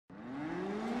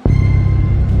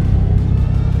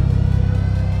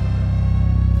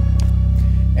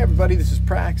everybody, this is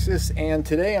Praxis, and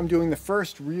today I'm doing the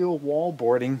first real wall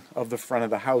boarding of the front of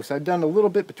the house. I've done a little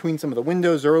bit between some of the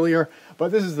windows earlier,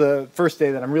 but this is the first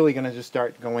day that I'm really going to just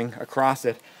start going across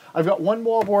it. I've got one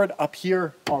wall board up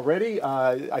here already.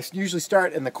 I usually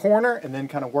start in the corner and then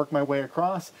kind of work my way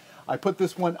across. I put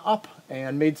this one up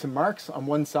and made some marks on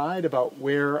one side about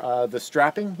where the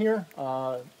strapping here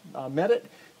met it.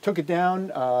 Took it down,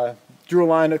 drew a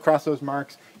line across those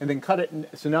marks, and then cut it.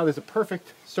 So now there's a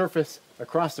perfect surface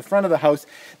across the front of the house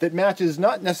that matches,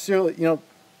 not necessarily,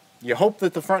 you hope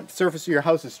that the front surface of your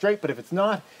house is straight, but if it's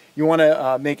not, you want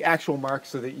to make actual marks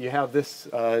so that you have this,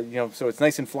 so it's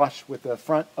nice and flush with the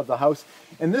front of the house.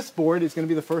 And this board is going to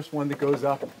be the first one that goes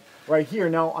up right here.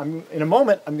 Now, in a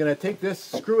moment, I'm going to take this,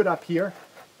 screw it up here,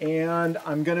 and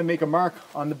I'm going to make a mark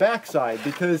on the back side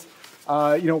because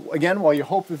again, while you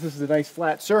hope that this is a nice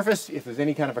flat surface, if there's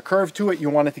any kind of a curve to it, you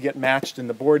want it to get matched in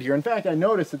the board here. In fact, I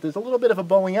noticed that there's a little bit of a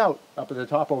bowing out up at the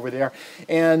top over there,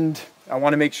 and I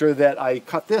want to make sure that I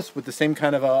cut this with the same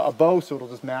kind of a bow so it'll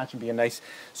just match and be a nice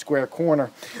square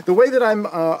corner. The way that I'm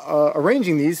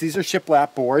arranging these are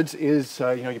shiplap boards, is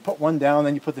you put one down,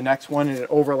 then you put the next one, and it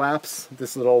overlaps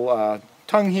this little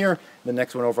tongue here. The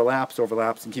next one overlaps,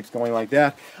 and keeps going like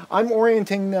that. I'm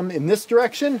orienting them in this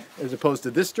direction as opposed to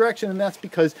this direction, and that's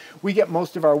because we get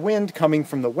most of our wind coming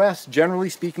from the west, generally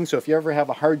speaking. So if you ever have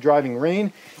a hard driving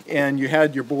rain and you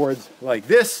had your boards like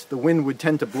this, the wind would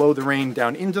tend to blow the rain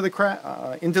down into the crack.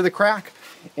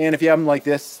 And if you have them like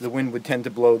this, the wind would tend to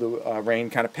blow the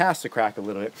rain kind of past the crack a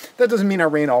little bit. That doesn't mean our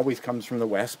rain always comes from the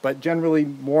west, but generally,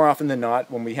 more often than not,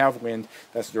 when we have wind,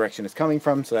 that's the direction it's coming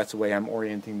from, so that's the way I'm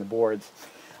orienting the boards.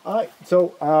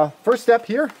 So first step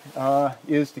here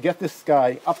is to get this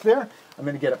guy up there. I'm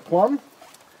going to get it plumb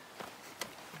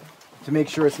to make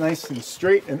sure it's nice and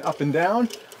straight and up and down.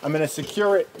 I'm going to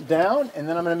secure it down, and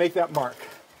then I'm going to make that mark.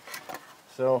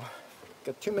 So,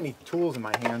 got too many tools in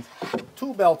my hands.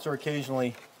 Tool belts are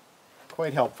occasionally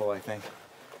quite helpful, I think.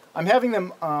 I'm having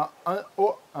them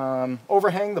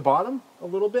overhang the bottom a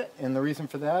little bit, and the reason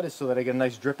for that is so that I get a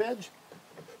nice drip edge.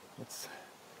 Let's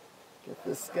get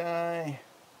this guy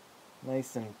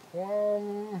nice and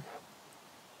plumb.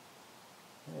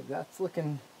 Okay, that's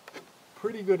looking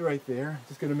pretty good right there.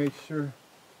 Just going to make sure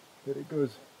that it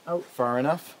goes out far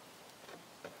enough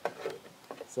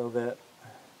so that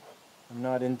I'm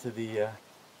not into the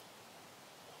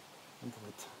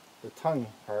tongue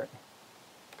part.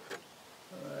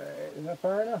 Alright, is that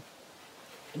far enough?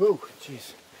 Whoa,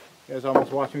 jeez. You guys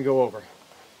almost watched me go over.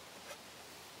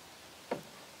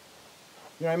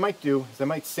 You know, I might do is I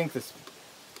might sink this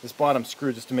bottom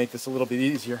screw just to make this a little bit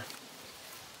easier.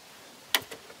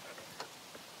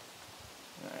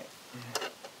 Alright.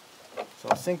 So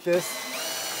I'll sink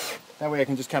this. That way I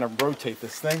can just kind of rotate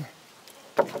this thing.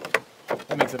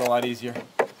 That makes it a lot easier.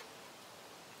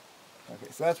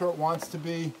 Okay, so that's where it wants to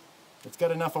be. It's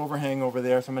got enough overhang over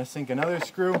there, so I'm going to sink another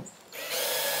screw.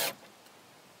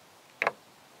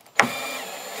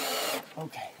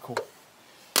 Okay, cool.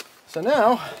 So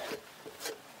now,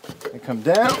 I come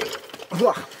down. I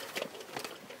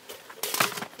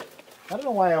don't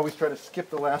know why I always try to skip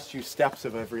the last few steps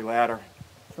of every ladder.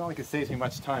 It's not like it saves me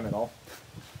much time at all.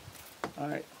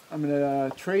 Alright, I'm going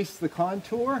to trace the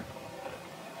contour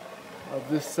of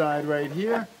this side right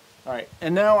here. Alright,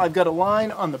 and now I've got a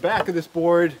line on the back of this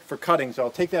board for cutting, so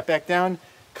I'll take that back down,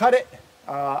 cut it.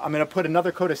 I'm going to put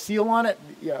another coat of seal on it.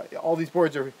 Yeah, all these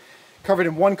boards are covered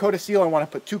in one coat of seal. I want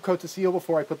to put 2 coats of seal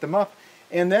before I put them up.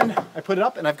 And then I put it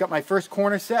up and I've got my first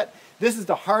corner set. This is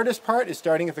the hardest part, is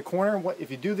starting at the corner. If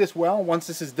you do this well, once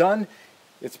this is done,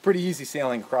 it's pretty easy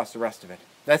sailing across the rest of it.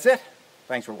 That's it.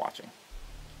 Thanks for watching.